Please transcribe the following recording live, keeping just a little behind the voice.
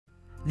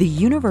The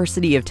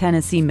University of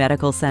Tennessee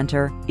Medical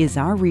Center is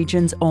our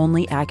region's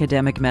only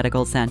academic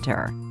medical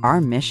center. Our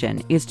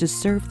mission is to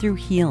serve through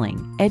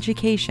healing,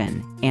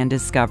 education, and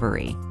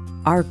discovery.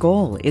 Our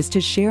goal is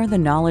to share the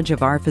knowledge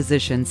of our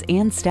physicians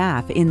and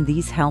staff in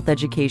these health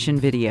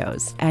education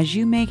videos as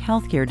you make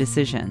healthcare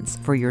decisions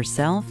for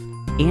yourself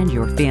and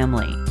your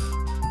family.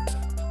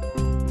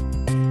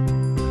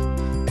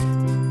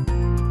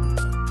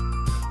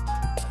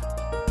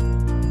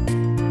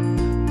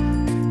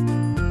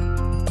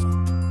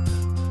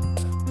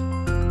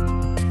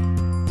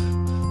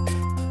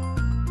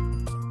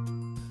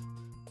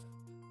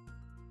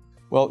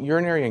 Well,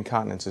 urinary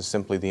incontinence is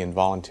simply the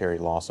involuntary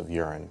loss of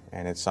urine,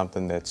 and it's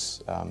something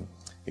that's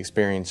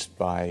experienced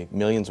by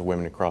millions of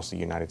women across the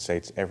United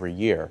States every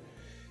year.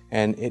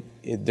 And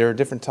there are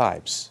different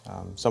types.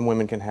 Some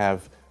women can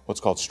have what's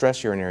called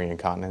stress urinary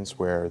incontinence,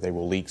 where they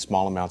will leak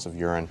small amounts of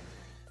urine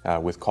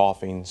with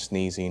coughing,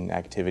 sneezing,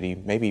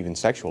 activity, maybe even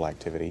sexual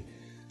activity.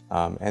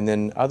 And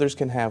then others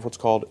can have what's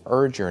called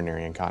urge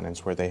urinary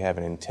incontinence, where they have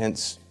an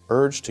intense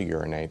urge to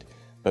urinate,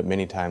 but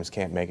many times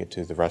can't make it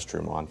to the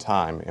restroom on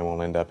time and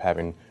will end up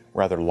having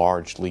rather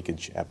large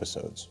leakage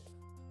episodes.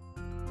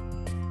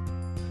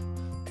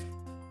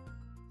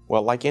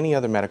 Well, like any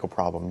other medical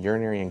problem,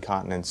 urinary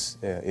incontinence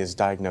is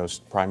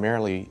diagnosed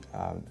primarily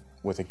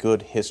with a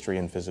good history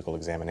and physical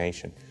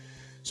examination.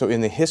 So in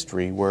the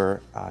history,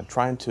 we're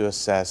trying to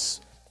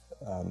assess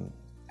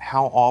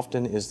how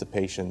often is the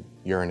patient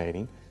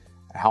urinating,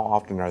 how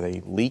often are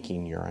they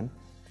leaking urine,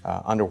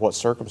 under what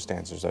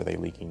circumstances are they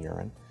leaking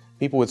urine.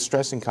 People with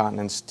stress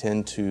incontinence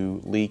tend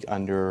to leak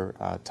under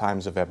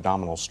times of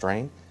abdominal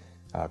strain,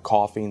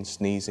 coughing,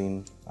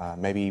 sneezing,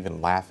 maybe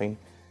even laughing.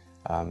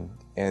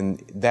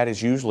 And that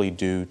is usually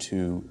due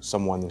to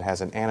someone that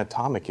has an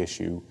anatomic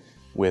issue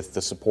with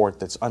the support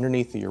that's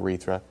underneath the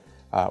urethra,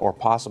 or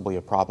possibly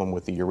a problem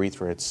with the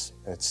urethra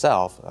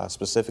itself,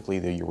 specifically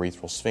the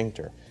urethral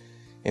sphincter.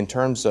 In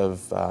terms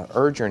of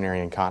urge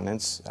urinary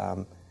incontinence,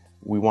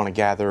 we want to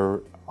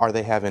gather, are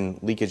they having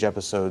leakage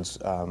episodes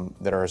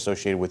that are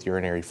associated with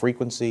urinary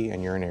frequency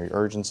and urinary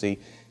urgency,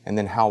 and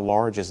then how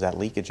large is that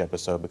leakage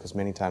episode, because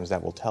many times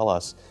that will tell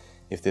us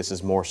if this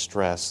is more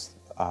stress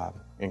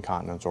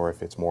incontinence or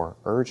if it's more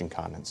urge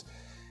incontinence.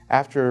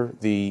 After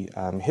the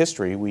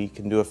history, we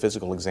can do a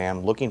physical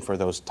exam looking for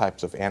those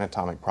types of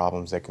anatomic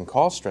problems that can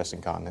cause stress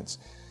incontinence,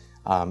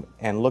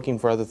 and looking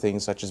for other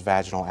things such as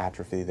vaginal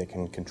atrophy that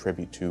can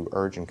contribute to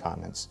urge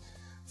incontinence.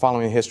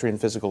 Following a history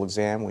and physical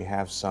exam, we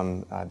have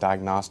some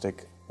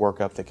diagnostic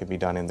workup that can be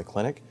done in the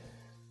clinic.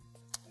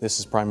 This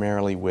is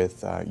primarily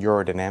with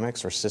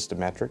urodynamics or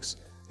cystometrics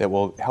that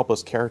will help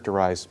us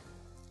characterize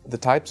the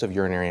types of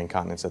urinary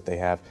incontinence that they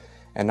have,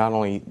 and not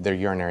only their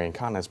urinary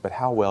incontinence, but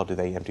how well do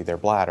they empty their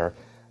bladder,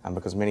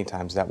 because many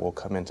times that will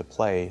come into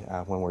play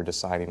when we're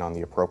deciding on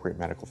the appropriate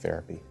medical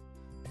therapy.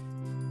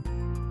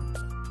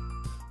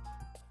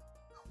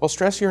 Well,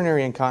 stress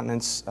urinary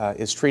incontinence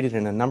is treated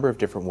in a number of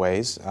different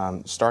ways,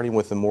 starting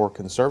with the more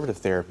conservative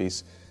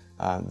therapies.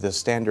 The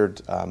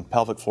standard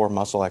pelvic floor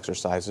muscle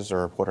exercises,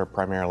 or what are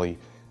primarily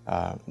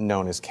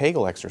known as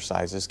Kegel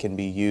exercises, can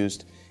be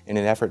used in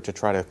an effort to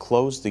try to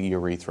close the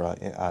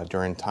urethra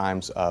during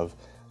times of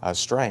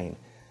strain.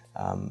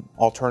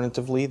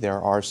 Alternatively, there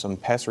are some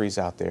pessaries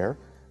out there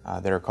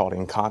that are called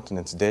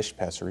incontinence dish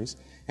pessaries,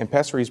 and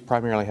pessaries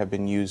primarily have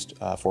been used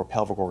for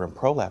pelvic organ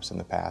prolapse in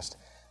the past.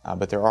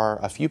 But there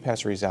are a few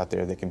pessaries out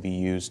there that can be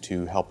used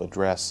to help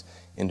address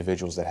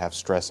individuals that have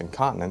stress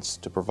incontinence,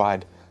 to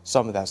provide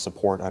some of that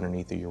support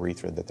underneath the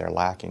urethra that they're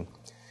lacking.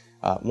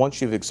 Once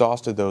you've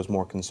exhausted those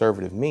more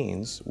conservative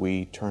means,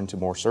 we turn to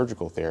more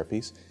surgical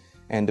therapies,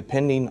 and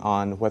depending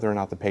on whether or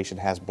not the patient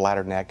has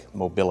bladder neck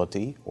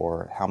mobility,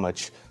 or how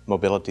much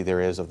mobility there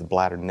is of the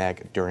bladder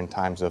neck during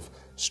times of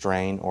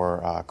strain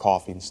or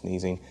coughing,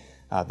 sneezing,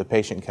 the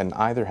patient can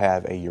either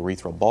have a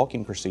urethral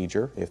bulking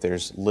procedure if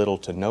there's little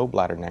to no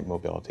bladder neck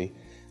mobility,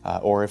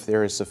 or if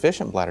there is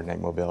sufficient bladder neck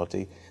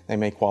mobility, they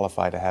may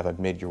qualify to have a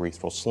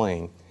mid-urethral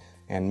sling.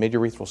 And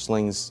mid-urethral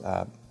slings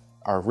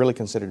are really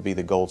considered to be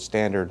the gold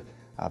standard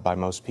by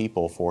most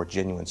people for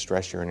genuine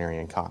stress urinary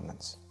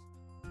incontinence.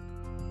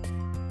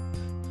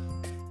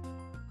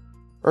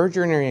 Urge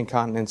urinary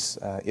incontinence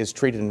is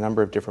treated in a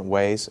number of different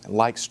ways.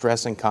 Like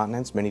stress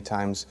incontinence, many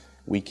times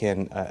we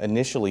can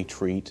initially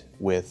treat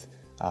with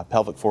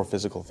pelvic floor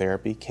physical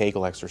therapy,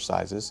 Kegel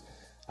exercises,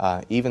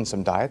 even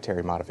some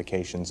dietary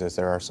modifications, as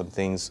there are some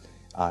things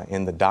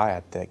in the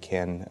diet that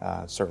can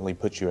certainly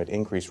put you at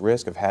increased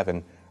risk of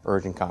having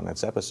urge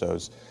incontinence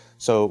episodes.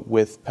 So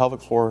with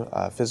pelvic floor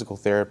physical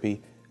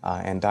therapy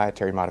and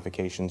dietary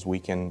modifications, we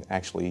can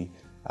actually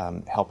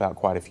help out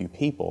quite a few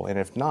people. And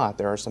if not,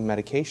 there are some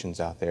medications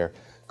out there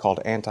called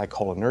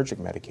anticholinergic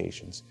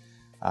medications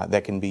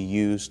that can be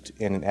used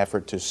in an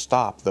effort to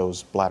stop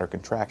those bladder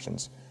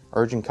contractions.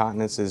 Urge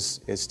incontinence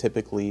is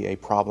typically a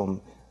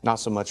problem not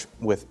so much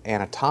with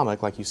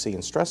anatomic like you see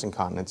in stress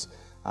incontinence,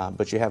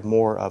 but you have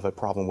more of a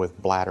problem with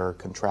bladder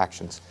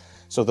contractions.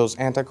 So those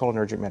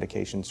anticholinergic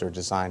medications are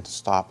designed to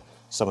stop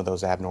some of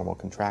those abnormal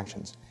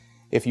contractions.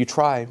 If you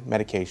try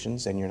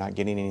medications and you're not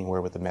getting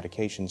anywhere with the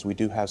medications, we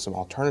do have some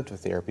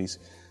alternative therapies,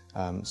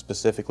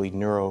 specifically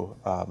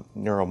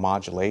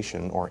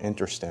neuromodulation or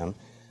InterStim,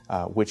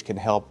 which can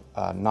help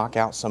knock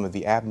out some of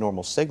the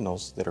abnormal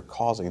signals that are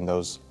causing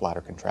those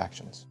bladder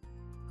contractions.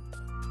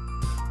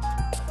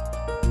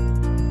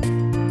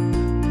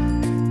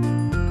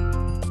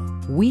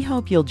 We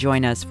hope you'll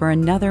join us for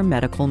another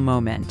medical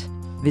moment.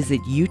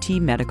 Visit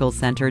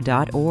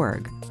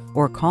utmedicalcenter.org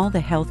or call the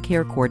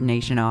Healthcare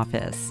Coordination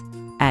Office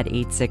at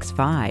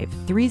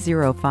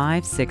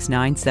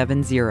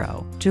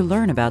 865-305-6970 to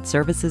learn about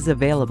services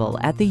available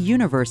at the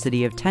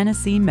University of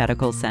Tennessee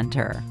Medical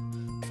Center.